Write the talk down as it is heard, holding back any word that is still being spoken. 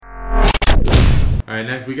All right,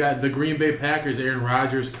 next we got the Green Bay Packers. Aaron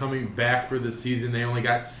Rodgers coming back for the season. They only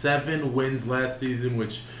got 7 wins last season,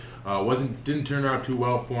 which didn't turn out too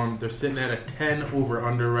well for them. They're sitting at a 10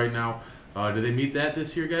 over/under right now. Do they meet that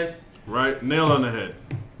this year, guys? Right, nail on the head.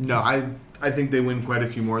 No, I think they win quite a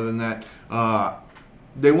few more than that.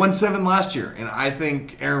 They won 7 last year, and I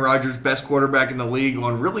think Aaron Rodgers, best quarterback in the league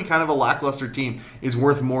on really kind of a lackluster team, is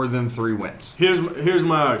worth more than 3 wins. Here's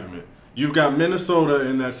my argument. You've got Minnesota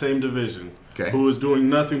in that same division, who is doing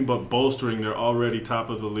nothing but bolstering their already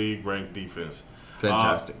top of the league ranked defense.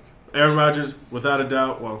 Fantastic. Aaron Rodgers, without a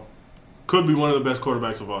doubt, could be one of the best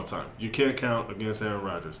quarterbacks of all time. You can't count against Aaron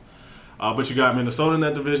Rodgers. But you got Minnesota in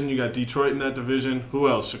that division. You got Detroit in that division. Who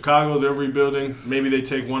else? Chicago, they're rebuilding. Maybe they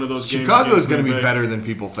take one of those games. Chicago is going to be better than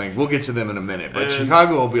people think. We'll get to them in a minute. But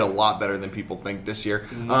Chicago will be a lot better than people think this year.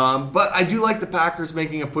 Mm-hmm. But I do like the Packers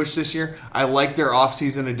making a push this year. I like their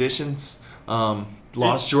offseason additions.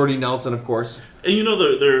 Lost Jordy Nelson, of course. And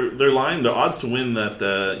their line, the odds to win that,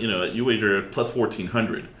 at U-Wager plus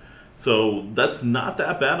 1,400. So that's not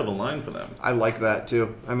that bad of a line for them. I like that,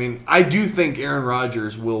 too. I mean, I do think Aaron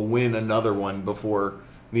Rodgers will win another one before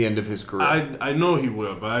the end of his career. I know he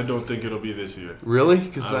will, but I don't think it'll be this year. Really?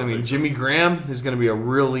 Because, Jimmy Graham is going to be a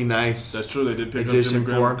really nice That's true. They did pick up Jimmy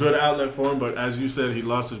Graham. Good outlet for him, but as you said, he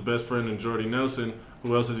lost his best friend in Jordy Nelson.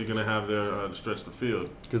 Who else is he going to have there to stretch the field?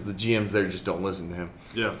 Because the GMs there just don't listen to him.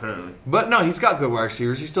 Yeah, apparently. But no, he's got good wide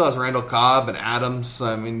receivers. He still has Randall Cobb and Adams.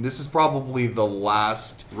 This is probably the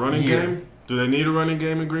last running year. Game? Do they need a running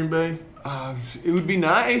game in Green Bay? It would be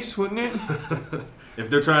nice, wouldn't it? If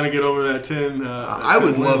they're trying to get over that 10. I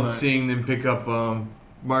would love seeing them pick up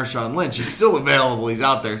Marshawn Lynch. He's still available. He's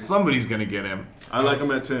out there. Somebody's going to get him. I like him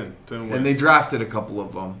at 10. 10 wins. And they drafted a couple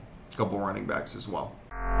running backs as well.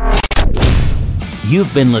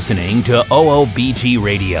 You've been listening to OOBG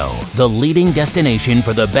Radio, the leading destination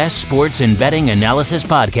for the best sports and betting analysis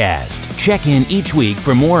podcast. Check in each week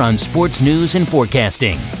for more on sports news and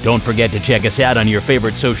forecasting. Don't forget to check us out on your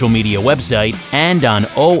favorite social media website and on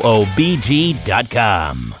OOBG.com.